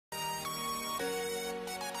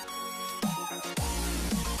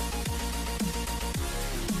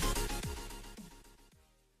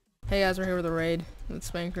Hey guys, we're here with a raid. It's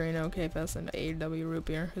Spankerino, KFS, and AW Root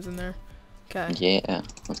Beer. Who's in there? Okay. Yeah,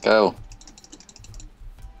 let's go.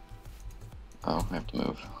 Oh, I have to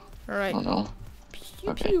move. Alright. Oh no. Pew,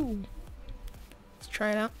 Okay. pew. Let's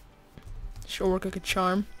try it out. She'll work like a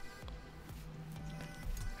charm.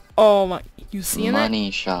 Oh my, you seeing that? Money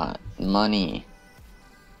shot. Money.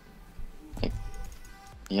 Like,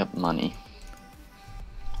 yep, money.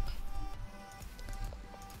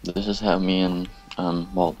 This is how me and,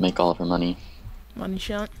 well, make all of our money. Money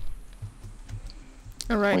shot.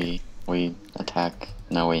 Alright. We attack,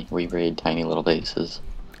 no, we raid tiny little bases.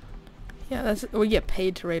 Yeah, that's, we get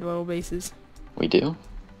paid to raid little bases. We do?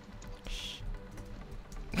 Shh.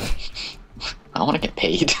 I want to get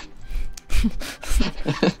paid.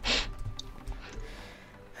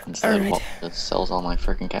 Instead, Alright. Walt just sells all my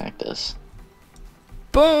freaking cactus.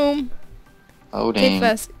 Boom! Oh, dang.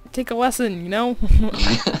 KFS, take a lesson, you know?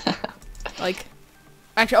 Like,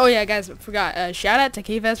 actually, oh yeah, guys, I forgot. Shout out to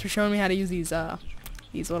KFS for showing me how to use these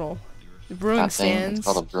little brewing That thing, stands. it's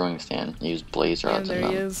called a brewing stand. You use blaze rods And there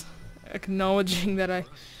he is, acknowledging that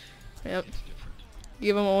yep.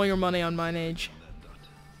 Give him all your money on mine age,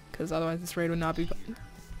 because otherwise this raid would not be.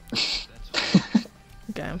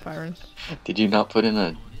 Okay, I'm firing. Did you not put in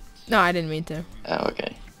a... No, I didn't mean to. Oh,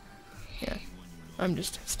 okay. Yeah, I'm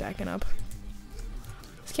just stacking up.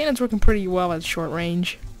 This cannon's working pretty well at short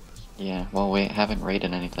range. Yeah, well, we haven't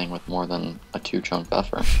raided anything with more than a 2-chunk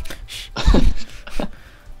buffer.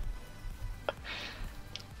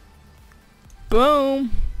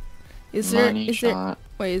 Boom! Is there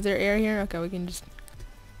air here? Okay, we can just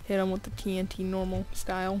hit him with the TNT normal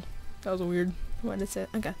style. That was weird. What did it say?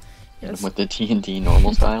 Okay. Yes. With the TNT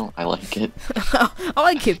normal style, I like it. I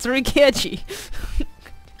like it. It's very catchy.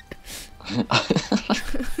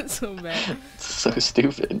 So bad. It's so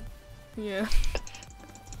stupid. Yeah.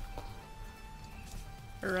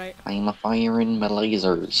 Alright. I'm firing my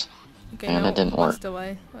lasers. Okay, And no, it didn't let's work.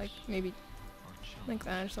 delay. Like, maybe like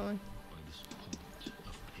that or something.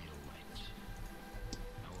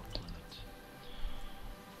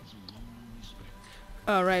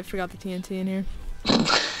 Oh, right. Forgot the TNT in here.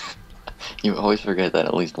 You always forget that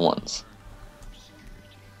at least once.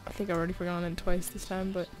 I think I've already forgotten it twice this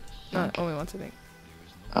time, but not Okay. only once, I think.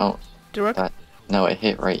 Oh, Did it work? no, it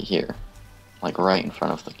hit right here. Like right in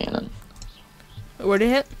front of the cannon. Where'd it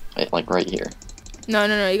hit? It, like right here. No,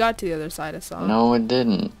 you got to the other side, I saw. No, it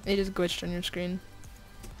didn't. It just glitched on your screen.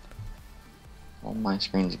 Well, my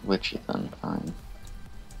screen's glitchy then. Fine.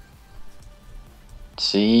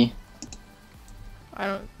 See? I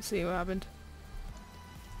don't see what happened.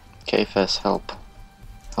 KFS, help.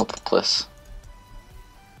 Help, please.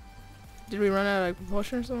 Did we run out of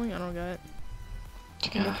propulsion or something? I don't get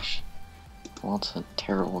it. Gosh. Walt's a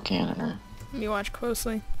terrible cannoner. Let me watch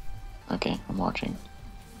closely. Okay, I'm watching.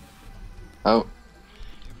 Oh.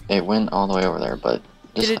 It went all the way over there, but...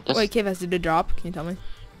 Wait, KFS, did it drop? Can you tell me?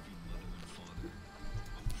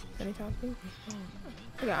 Any copy?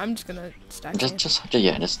 Okay, I'm just gonna stack it. Just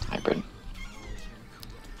hybrid.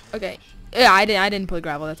 Okay. Yeah, I didn't play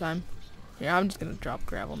gravel that time. Yeah, I'm just gonna drop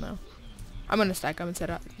gravel now. I'm gonna stack them instead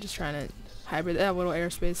of just trying to hybrid. They have a little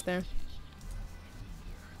airspace there.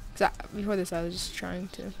 Before this, I was just trying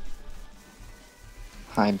to.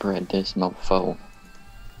 Hybrid this mofo.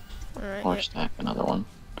 Alright. Or Yeah. stack another one.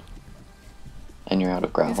 And you're out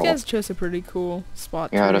of gravel. These guys chose a pretty cool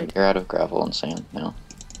spot. You're out of gravel and sand now.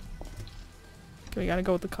 Okay, we gotta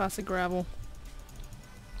go with the classic gravel.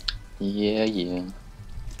 Yeah. Okay.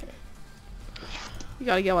 We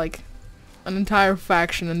gotta get like an entire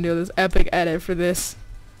faction and do this epic edit for this.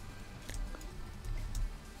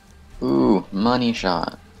 Ooh, money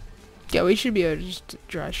shot. Yeah, we should be able to just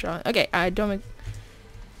dry shot. Okay, I'm just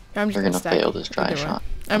We're gonna gonna stack fail this dry either way. shot.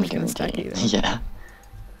 I'm just gonna stack either. Yeah.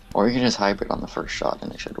 Or you can just hybrid on the first shot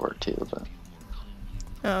and it should work too, but...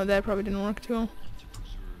 Oh, that probably didn't work too well.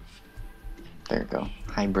 There you go.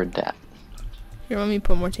 Hybrid that. Here, let me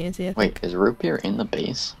put more TNT, I think. Wait, is root beer in the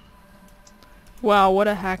base? Wow, what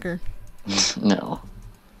a hacker. No.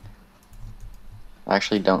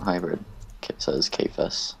 Actually, don't hybrid. It says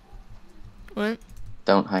KFS. What?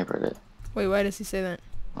 Don't hybrid it. Wait, why does he say that?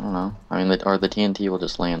 I don't know. I mean, the TNT will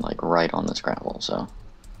just land like right on this gravel, so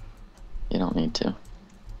you don't need to.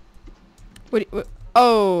 What?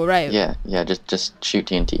 Oh, right. Yeah. Just shoot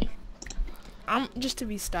TNT. Just to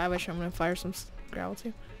be stylish, I'm gonna fire some gravel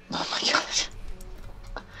too. Oh my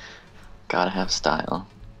god. Gotta have style.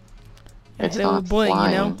 Yeah, It's hit it not with bling,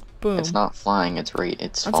 flying. you know? Boom. It's not flying. It's On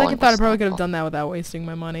falling. second thought, I with probably could style. have done that without wasting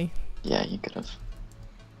my money. Yeah, you could have.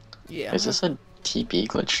 Yeah. Is this a TP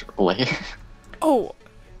glitch layer? Oh,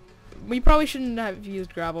 we probably shouldn't have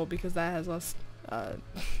used gravel because that has less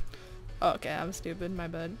Oh, okay, I'm stupid. My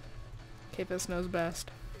bad. Kfis knows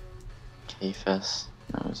best. Kfis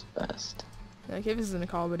knows best. Yeah, Kfis is in a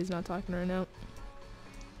call, but he's not talking right now.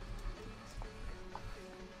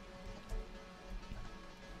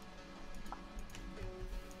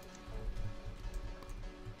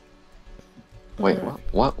 Wait,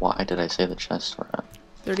 what? Why did I say the chests were at?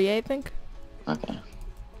 38, I think. Okay.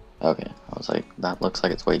 Okay, I was like, that looks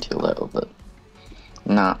like it's way too low, but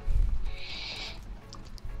nah.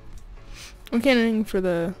 I'm cannoning for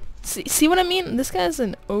the... See what I mean? This guy's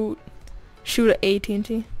an shoot at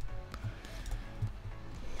AT&T.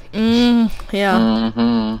 Yeah.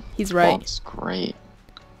 Mm-hmm. He's right. That's great.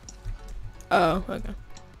 Oh, okay.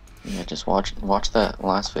 Yeah, just watch that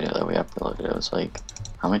last video that we uploaded. It was like,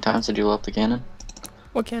 how many times did you blow up the cannon?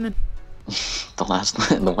 What cannon? The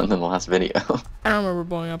one in the last video. I don't remember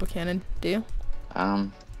blowing up a cannon. Do you? I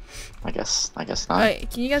guess not.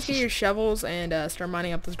 Alright, can you guys get your shovels and start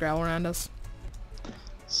mining up this gravel around us?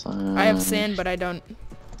 So, I have sand, but I don't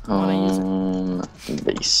want to use it.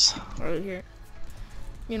 Base. Right here.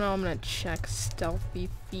 Meanwhile, I'm gonna check Stealthy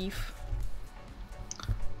Thief.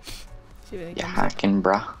 See if You hacking,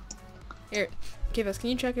 bruh. Here, Kfis,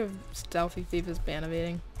 can you check if Stealthy Thief is ban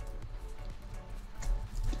evading?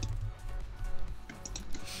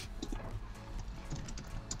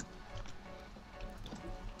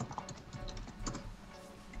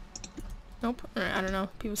 Nope. Alright, I don't know.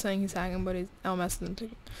 People saying he's hacking, but he's LMS didn't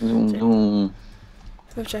take it.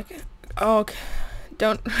 Go check it. Oh, okay.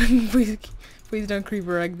 Don't please don't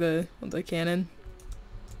creeper egg the cannon.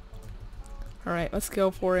 Alright, let's go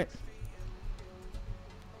for it.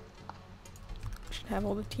 Should have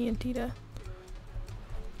all the TNT to...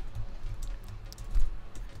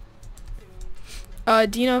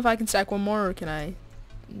 do you know if I can stack one more, or do I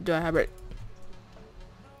have it?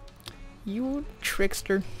 You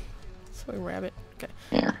trickster. Soy rabbit. Okay.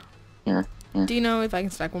 Here. Do you know if I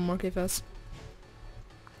can stack one more, Kfis?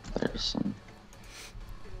 There's some.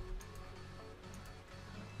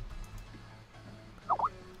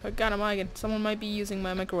 Oh god, I'm lagging. Someone might be using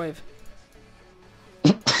my microwave.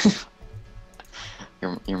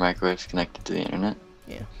 Your microwave's connected to the internet?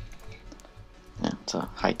 Yeah. Yeah, it's a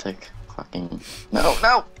high-tech fucking... No!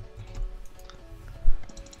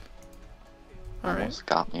 Alright. Almost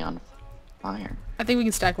got me on fire. I think we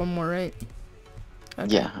can stack one more, right?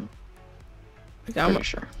 Okay. Yeah, I'm pretty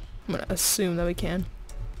sure. I'm gonna assume that we can.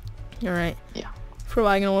 Alright. Yeah. If we're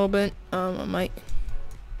lagging a little bit, I might...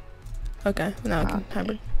 Okay, now I can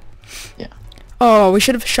hybrid. Yeah. Oh, we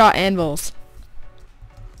should have shot anvils.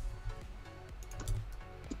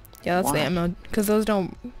 Yeah, that's the ammo. Because those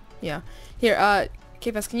don't... Yeah. Here,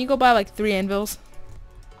 Kfis, can you go buy like 3 anvils?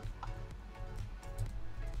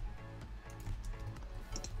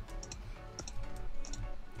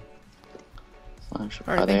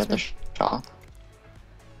 Are they at the shop?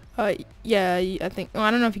 Yeah, I think... Oh,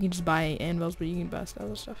 I don't know if you can just buy anvils, but you can buy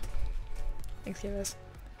other stuff. Thanks, Kfis.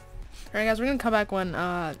 Alright, guys, we're gonna come back when,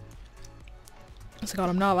 what's it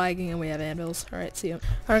called? I'm not lagging and we have anvils. Alright, see ya.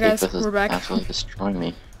 Alright, guys, we're back. Absolutely destroying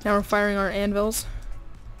me. Now we're firing our anvils.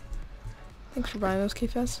 Thanks for buying those,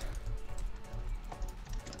 Kfis.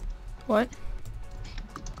 What?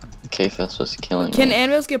 Kfis was killing me. Can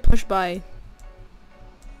anvils get pushed by...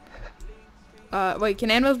 wait, can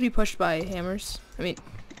anvils be pushed by hammers? I mean,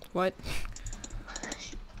 what?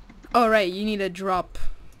 Oh, right, you need to drop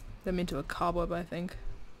them into a cobweb, I think.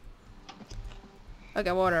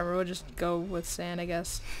 Okay, whatever, we'll just go with sand, I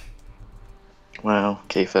guess. Wow,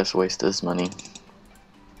 Kfis wasted his money.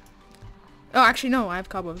 Oh, actually, no, I have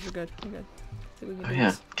cobwebs, we're good, we're good. Oh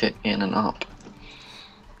yeah, kick cannon up.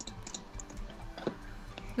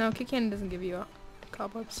 No, kick cannon doesn't give you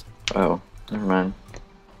cobwebs. Oh, never mind.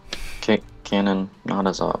 Kick cannon, not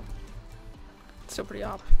as up. Still pretty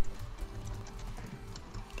op.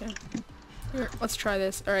 Okay. Here, let's try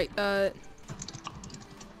this. Alright, go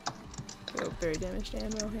very damaged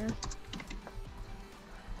anvil here.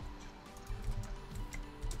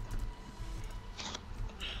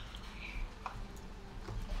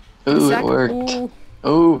 Ooh, it worked.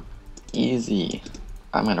 Ooh, easy.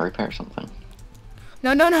 I'm gonna repair something.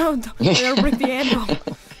 No, don't break the anvil.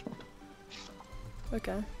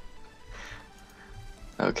 Okay.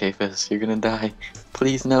 Okay, Fizz, you're gonna die.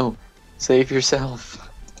 Please, no. Save yourself.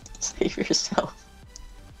 Save yourself.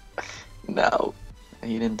 No.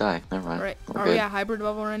 You didn't die. Never mind. Alright, are we at hybrid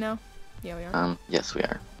level right now? Yeah, we are. Yes, we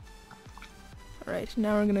are. Alright,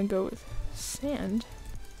 now we're gonna go with sand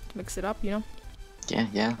to mix it up, you know?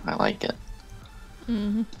 Yeah, I like it.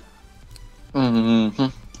 Alright,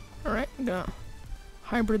 I'm gonna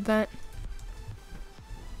hybrid that.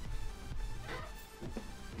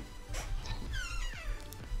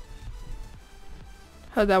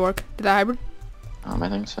 How'd that work? Did that hybrid? I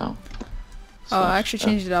think so. Oh, I actually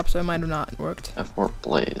changed it up, so it might have not worked. F4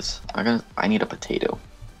 blaze. I need a potato.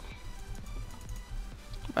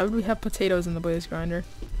 Why would we have potatoes in the blaze grinder?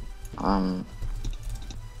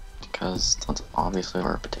 Because that's obviously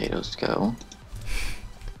where potatoes go.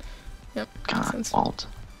 Yep. God, fault.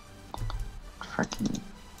 Freaking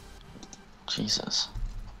Jesus.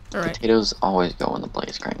 Alright. Potatoes always go in the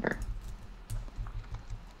blaze grinder.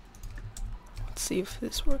 Let's see if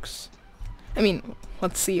this works. I mean,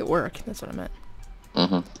 let's see it work. That's what I meant.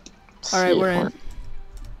 Alright, we're in.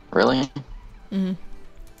 Really?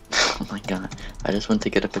 Oh my god. I just went to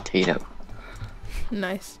get a potato.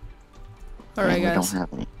 Nice. Alright, guys. We don't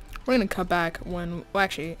have any. We're gonna cut back when... Well,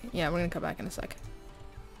 actually, yeah, we're gonna cut back in a sec.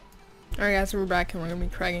 Alright, guys, so we're back and we're gonna be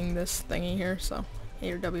cragging this thingy here. So,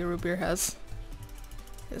 here W Root Beer has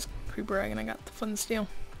his creeper egg and I got the flint and steel.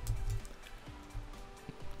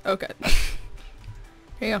 Okay.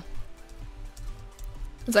 Here you go.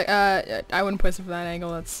 It's like, I wouldn't place it from that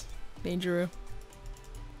angle. That's dangerous.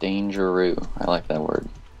 Dangeroo. I like that word.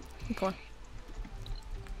 Come on.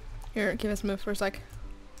 Here, give us a move for a sec.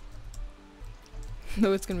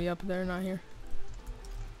 No, it's gonna be up there, not here.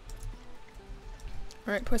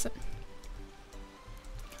 Alright, place it.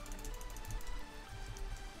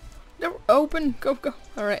 No, open! Go, go!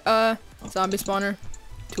 Alright, zombie spawner.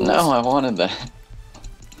 Tools. No, I wanted that.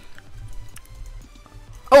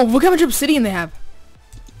 Oh, look how much obsidian they have!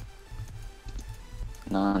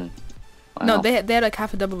 None. Wow. No, they had like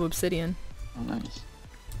half a double of obsidian. Oh, nice.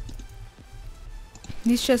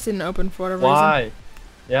 These chests didn't open for whatever Why? reason.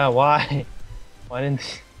 Yeah, why? Why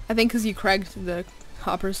didn't... I think because you cracked the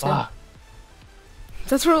hoppers too. Ah.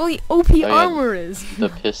 That's where all the OP armor is. The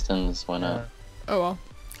pistons went up. Oh well.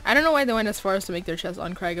 I don't know why they went as far as to make their chests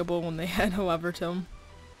uncraggable when they had a lever to them.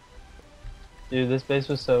 Dude, this base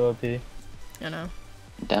was so OP. I know.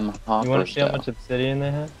 Dem hoppers. You want to see how much obsidian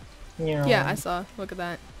they had? Yeah, I saw. Look at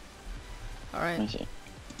that. Alright. Let me see.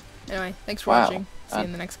 Anyway, thanks for Wow. watching. See you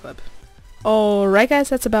in the next clip. Alright guys,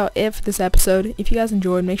 that's about it for this episode. If you guys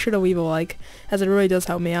enjoyed, make sure to leave a like, as it really does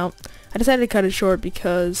help me out. I decided to cut it short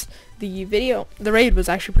because the raid was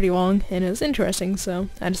actually pretty long, and it was interesting, so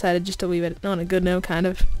I decided just to leave it on a good note, kind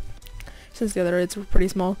of, since the other raids were pretty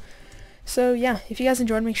small. So yeah, if you guys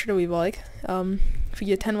enjoyed, make sure to leave a like. If you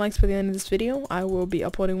get 10 likes by the end of this video, I will be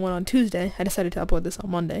uploading one on Tuesday. I decided to upload this on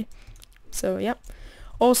Monday. So yeah.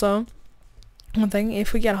 Also, one thing,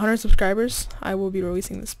 if we get 100 subscribers, I will be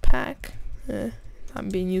releasing this pack. I've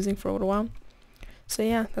been using for a little while. So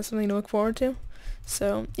yeah, that's something to look forward to.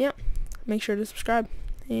 So yeah, make sure to subscribe.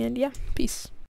 And yeah, peace.